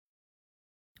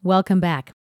Welcome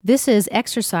back. This is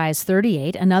exercise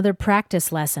 38, another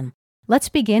practice lesson. Let's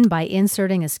begin by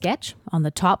inserting a sketch on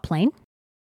the top plane.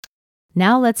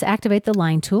 Now let's activate the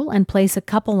line tool and place a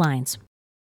couple lines.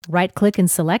 Right-click and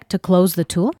select to close the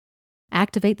tool.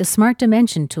 Activate the Smart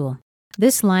Dimension tool.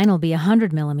 This line will be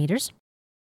 100 millimeters.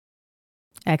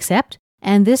 Accept,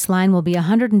 and this line will be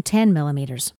 110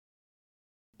 millimeters.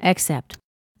 Accept.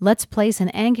 Let's place an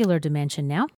angular dimension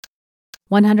now.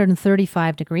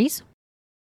 135 degrees.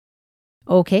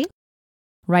 OK.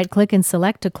 Right-click and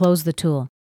select to close the tool.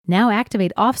 Now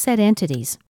activate Offset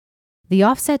Entities. The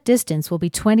offset distance will be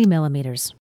 20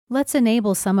 millimeters. Let's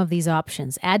enable some of these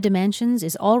options. Add Dimensions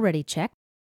is already checked.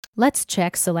 Let's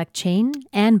check Select Chain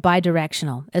and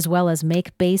Bidirectional, as well as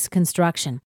Make Base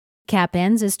Construction. Cap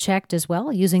Ends is checked as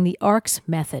well using the Arcs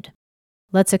method.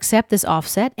 Let's accept this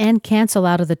offset and cancel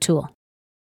out of the tool.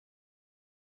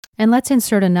 And let's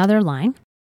insert another line.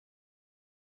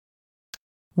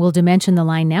 We'll dimension the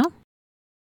line now.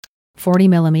 40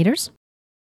 millimeters.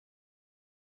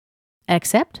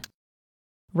 Accept.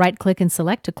 Right-click and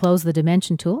select to close the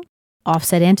Dimension tool.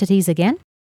 Offset Entities again.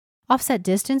 Offset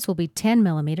distance will be 10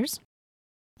 millimeters.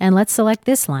 And let's select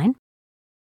this line.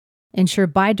 Ensure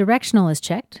Bidirectional is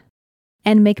checked.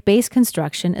 And Make Base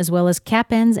Construction as well as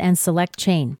Cap Ends and Select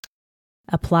Chain.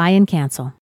 Apply and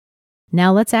cancel.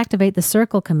 Now let's activate the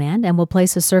Circle command and we'll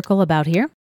place a circle about here.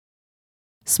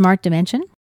 Smart Dimension.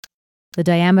 The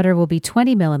diameter will be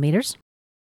 20 millimeters.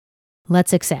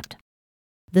 Let's accept.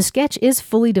 The sketch is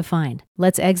fully defined.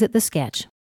 Let's exit the sketch.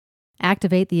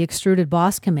 Activate the Extruded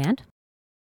Boss command.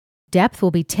 Depth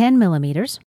will be 10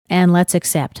 millimeters, and let's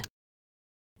accept.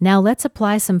 Now let's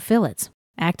apply some fillets.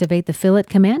 Activate the Fillet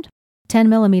command. 10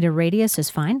 millimeter radius is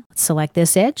fine. Let's select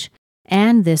this edge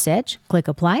and this edge. Click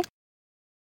Apply.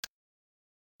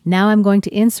 Now I'm going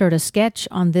to insert a sketch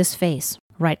on this face.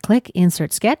 Right-click,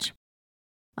 Insert Sketch.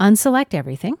 Unselect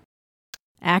everything.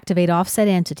 Activate Offset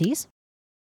Entities.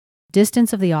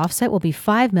 Distance of the offset will be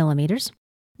 5 millimeters.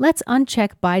 Let's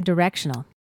uncheck Bidirectional.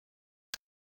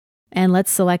 And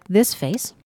let's select this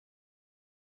face.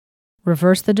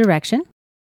 Reverse the direction.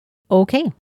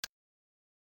 OK.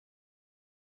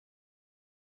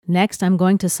 Next, I'm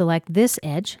going to select this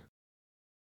edge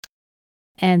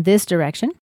and this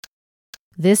direction,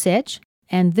 this edge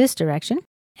and this direction,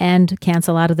 and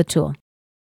cancel out of the tool.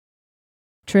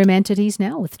 Trim entities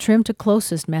now with Trim to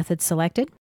Closest method selected.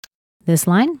 This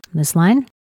line, this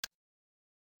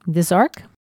arc.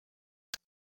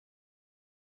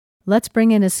 Let's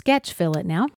bring in a sketch fillet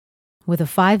now with a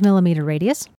 5 millimeter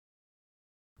radius.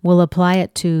 We'll apply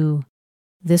it to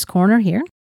this corner here,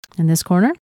 and this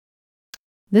corner,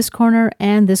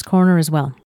 and this corner as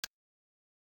well.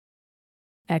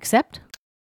 Accept.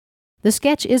 The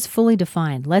sketch is fully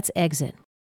defined. Let's exit.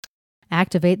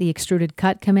 Activate the Extruded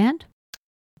Cut command.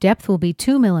 Depth will be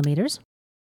 2 millimeters,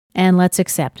 and let's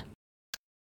accept.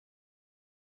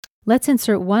 Let's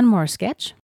insert one more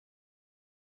sketch.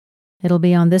 It'll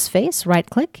be on this face.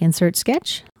 Right-click, Insert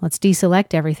Sketch. Let's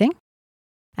deselect everything.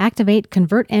 Activate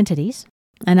Convert Entities,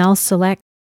 and I'll select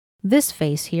this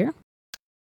face here.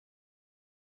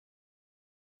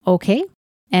 OK,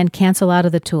 and cancel out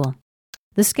of the tool.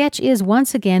 The sketch is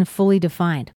once again fully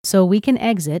defined, so we can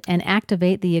exit and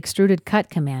activate the Extruded Cut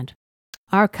command.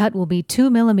 Our cut will be 2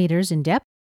 millimeters in depth.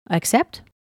 Accept.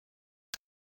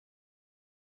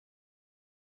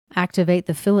 Activate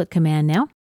the Fillet command now.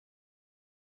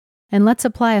 And let's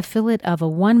apply a fillet of a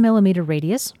 1 millimeter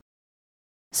radius.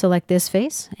 Select this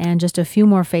face and just a few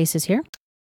more faces here.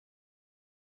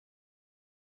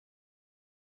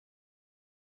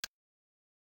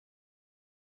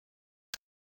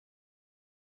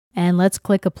 And let's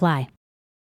click Apply.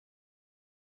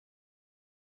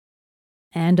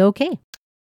 And OK.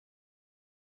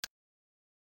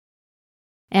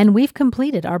 And we've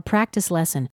completed our practice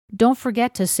lesson. Don't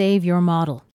forget to save your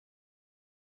model.